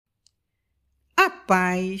A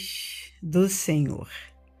paz do Senhor.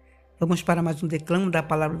 Vamos para mais um declamo da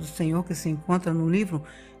palavra do Senhor que se encontra no livro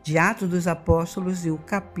de Atos dos Apóstolos e o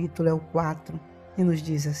capítulo é o 4 e nos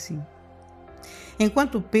diz assim: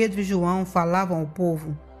 Enquanto Pedro e João falavam ao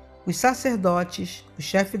povo, os sacerdotes, o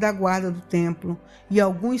chefe da guarda do templo e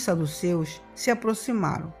alguns saduceus se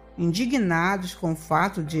aproximaram, indignados com o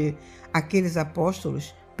fato de aqueles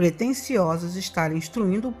apóstolos pretensiosos estarem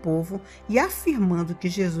instruindo o povo e afirmando que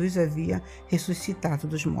Jesus havia ressuscitado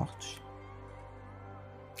dos mortos.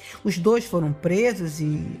 Os dois foram presos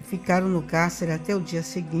e ficaram no cárcere até o dia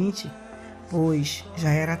seguinte, pois já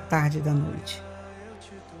era tarde da noite.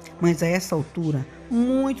 Mas a essa altura,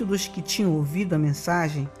 muitos dos que tinham ouvido a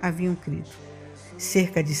mensagem haviam crido.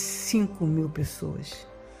 Cerca de 5.000 pessoas.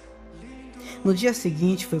 No dia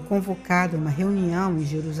seguinte foi convocada uma reunião em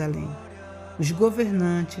Jerusalém. Os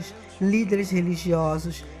governantes, líderes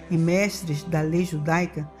religiosos e mestres da lei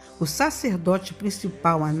judaica, o sacerdote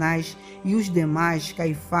principal Anás e os demais,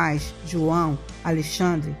 Caifás, João,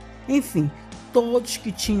 Alexandre, enfim, todos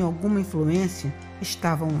que tinham alguma influência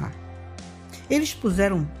estavam lá. Eles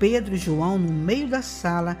puseram Pedro e João no meio da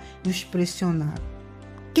sala e os pressionaram.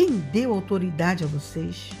 Quem deu autoridade a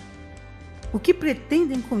vocês? O que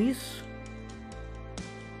pretendem com isso?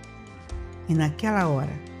 E naquela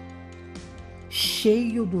hora,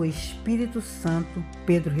 cheio do Espírito Santo,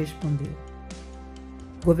 Pedro respondeu: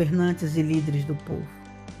 Governantes e líderes do povo,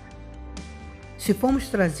 se fomos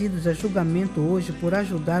trazidos a julgamento hoje por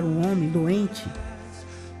ajudar um homem doente,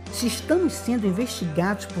 se estamos sendo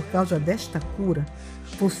investigados por causa desta cura,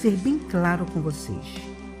 vou ser bem claro com vocês.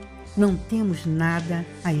 Não temos nada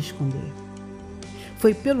a esconder.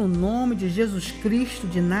 Foi pelo nome de Jesus Cristo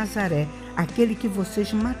de Nazaré, aquele que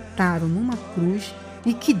vocês mataram numa cruz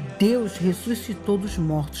e que Deus ressuscitou dos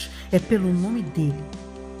mortos. É pelo nome dele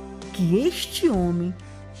que este homem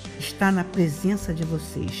está na presença de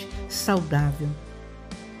vocês, saudável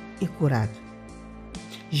e curado.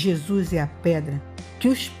 Jesus é a pedra que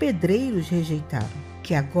os pedreiros rejeitaram,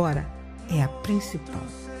 que agora é a principal.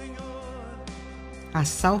 A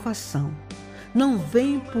salvação não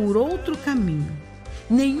vem por outro caminho,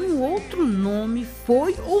 nenhum outro nome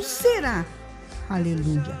foi ou será,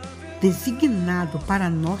 aleluia, designado para a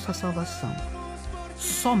nossa salvação,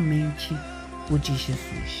 somente o de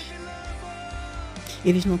Jesus.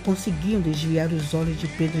 Eles não conseguiam desviar os olhos de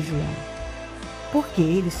Pedro e João, porque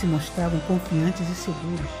eles se mostravam confiantes e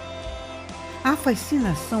seguros. A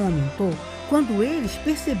fascinação aumentou quando eles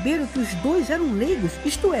perceberam que os dois eram leigos,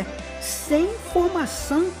 isto é, sem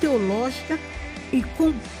formação teológica e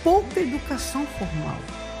com pouca educação formal.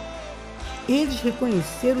 Eles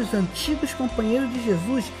reconheceram os antigos companheiros de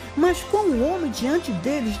Jesus, mas com o homem diante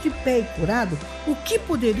deles de pé e curado, o que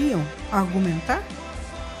poderiam argumentar?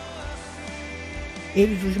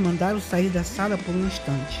 Eles os mandaram sair da sala por um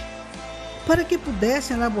instante, para que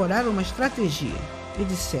pudessem elaborar uma estratégia, e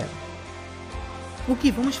disseram: O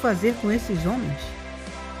que vamos fazer com esses homens?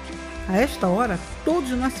 A esta hora, todos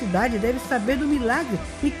na cidade devem saber do milagre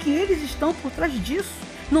e que eles estão por trás disso.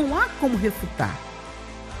 Não há como refutar.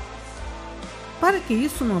 Para que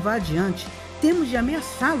isso não vá adiante, temos de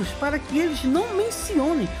ameaçá-los para que eles não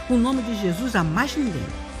mencionem o nome de Jesus a mais ninguém.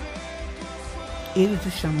 Eles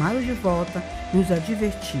os chamaram de volta e os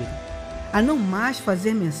advertiram a não mais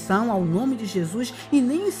fazer menção ao nome de Jesus e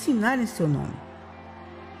nem ensinarem seu nome.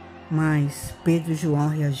 Mas Pedro e João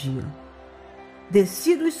reagiram: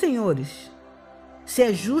 Decidam os senhores, se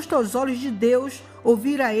é justo aos olhos de Deus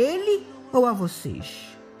ouvir a ele ou a vocês.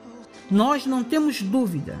 Nós não temos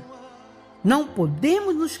dúvida. Não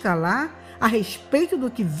podemos nos calar a respeito do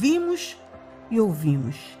que vimos e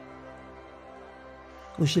ouvimos.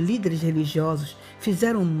 Os líderes religiosos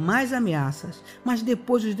fizeram mais ameaças, mas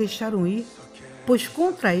depois os deixaram ir, pois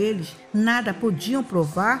contra eles nada podiam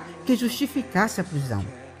provar que justificasse a prisão.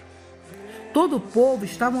 Todo o povo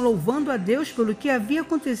estava louvando a Deus pelo que havia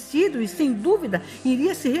acontecido e, sem dúvida,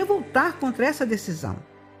 iria se revoltar contra essa decisão.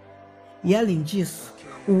 E, além disso,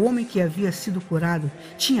 o homem que havia sido curado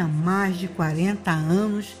tinha mais de 40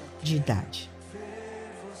 anos de idade.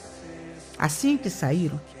 Assim que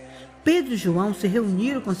saíram, Pedro e João se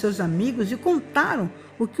reuniram com seus amigos e contaram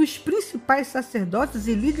o que os principais sacerdotes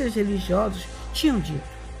e líderes religiosos tinham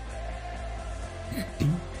dito.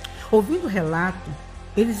 Ouvindo o relato,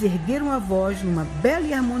 eles ergueram a voz numa bela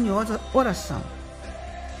e harmoniosa oração.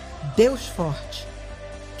 Deus forte,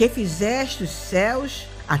 que fizeste os céus,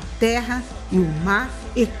 a terra e o mar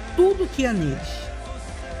e tudo que há neles.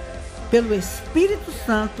 Pelo Espírito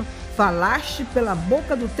Santo, falaste pela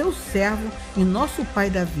boca do teu servo e nosso pai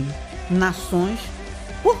Davi. Nações,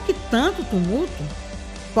 por que tanto tumulto?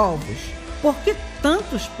 Povos, por que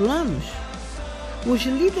tantos planos? os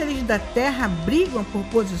líderes da terra brigam por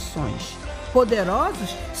posições.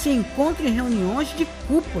 Poderosos se encontram em reuniões de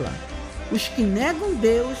cúpula. Os que negam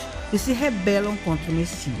Deus e se rebelam contra o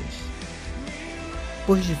Messias.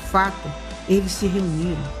 Pois, de fato, eles se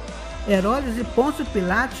reuniram, Herodes e Pôncio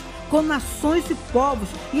Pilatos, com nações e povos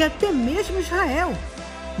e até mesmo Israel,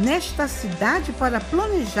 nesta cidade para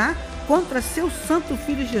planejar contra seu santo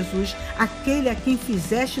filho Jesus, aquele a quem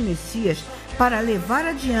fizeste Messias, para levar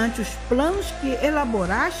adiante os planos que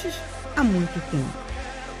elaborastes há muito tempo.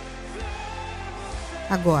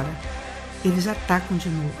 Agora, eles atacam de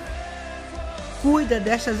novo. Cuida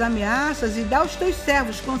destas ameaças e dá aos teus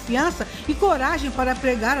servos confiança e coragem para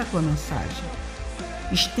pregar a tua mensagem.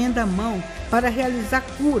 Estenda a mão para realizar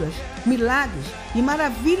curas, milagres e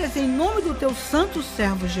maravilhas em nome do teu santo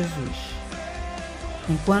servo Jesus.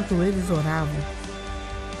 Enquanto eles oravam,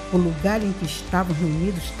 o lugar em que estavam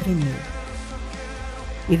reunidos tremeu.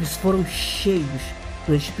 Eles foram cheios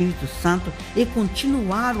do Espírito Santo e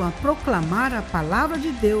continuaram a proclamar a palavra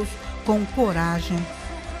de Deus com coragem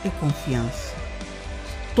e confiança.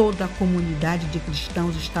 Toda a comunidade de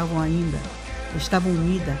cristãos estava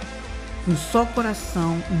unida, um só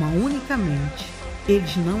coração, uma única mente.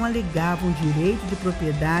 Eles não alegavam direito de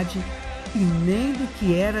propriedade e nem do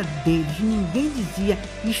que era deles. Ninguém dizia,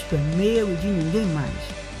 isto é meu e de ninguém mais.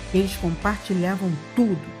 Eles compartilhavam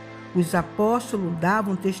tudo. Os apóstolos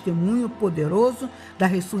davam testemunho poderoso da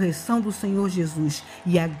ressurreição do Senhor Jesus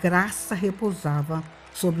e a graça repousava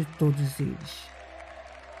sobre todos eles.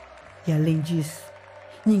 E além disso,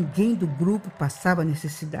 ninguém do grupo passava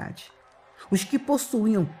necessidade. Os que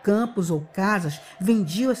possuíam campos ou casas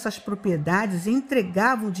vendiam essas propriedades e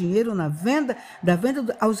entregavam o dinheiro da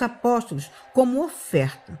venda aos apóstolos como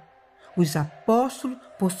oferta. Os apóstolos,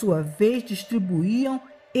 por sua vez, distribuíam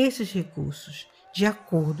esses recursos de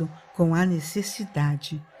acordo com a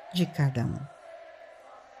necessidade de cada um.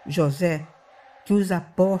 José, que os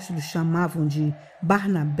apóstolos chamavam de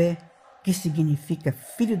Barnabé, que significa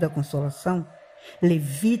filho da consolação,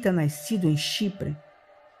 levita nascido em Chipre,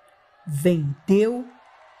 vendeu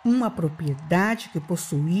uma propriedade que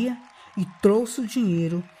possuía e trouxe o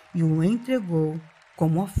dinheiro e o entregou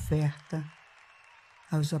como oferta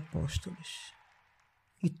aos apóstolos.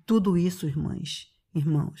 E tudo isso,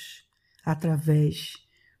 irmãos, através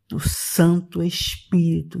do Santo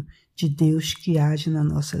Espírito de Deus que age nas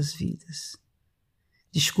nossas vidas.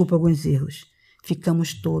 Desculpa alguns erros.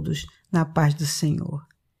 Ficamos todos na paz do Senhor.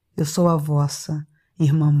 Eu sou a vossa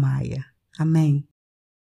irmã Maia. Amém.